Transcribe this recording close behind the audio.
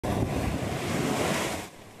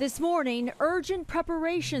This morning, urgent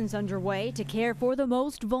preparations underway to care for the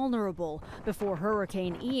most vulnerable before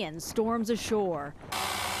Hurricane Ian storms ashore.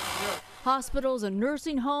 Hospitals and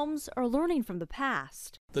nursing homes are learning from the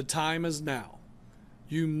past. The time is now.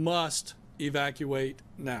 You must evacuate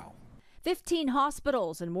now. 15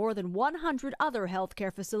 hospitals and more than 100 other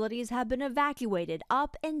healthcare facilities have been evacuated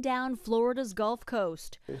up and down Florida's Gulf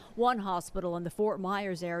Coast. One hospital in the Fort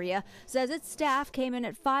Myers area says its staff came in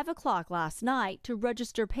at 5 o'clock last night to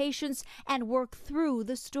register patients and work through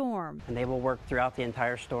the storm. And they will work throughout the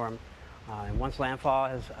entire storm. And once landfall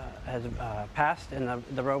has passed and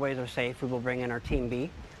the roadways are safe, we will bring in our Team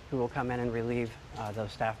B, who will come in and relieve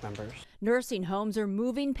those staff members. Nursing homes are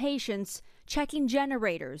moving patients, checking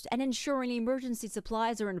generators, and ensuring emergency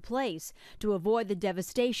supplies are in place to avoid the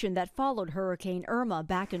devastation that followed Hurricane Irma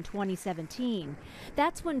back in 2017.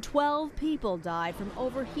 That's when 12 people died from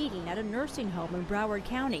overheating at a nursing home in Broward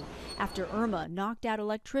County after Irma knocked out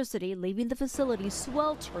electricity, leaving the facility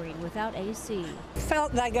sweltering without AC.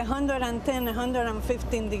 Felt like 110,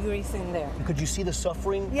 115 degrees in there. Could you see the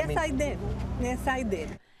suffering? Yes, I did. Yes, I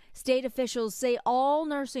did. State officials say all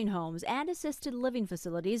nursing homes and assisted living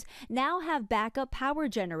facilities now have backup power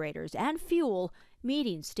generators and fuel,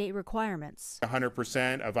 meeting state requirements.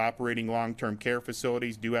 100% of operating long-term care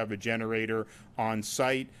facilities do have a generator on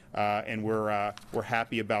site, and we're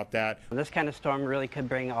happy about that. This kind of storm really could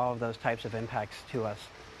bring all of those types of impacts to us.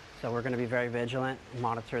 So we're going to be very vigilant,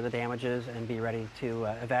 monitor the damages, and be ready to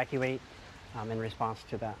evacuate in response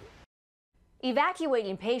to that.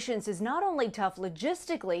 Evacuating patients is not only tough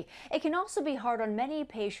logistically, it can also be hard on many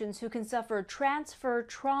patients who can suffer transfer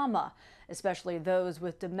trauma, especially those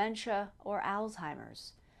with dementia or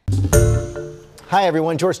Alzheimer's. Hi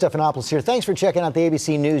everyone, George Stephanopoulos here. Thanks for checking out the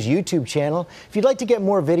ABC News YouTube channel. If you'd like to get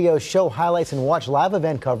more videos, show highlights, and watch live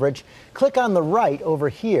event coverage, click on the right over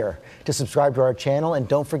here to subscribe to our channel, and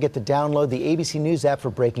don't forget to download the ABC News app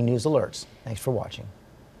for breaking news alerts. Thanks for watching.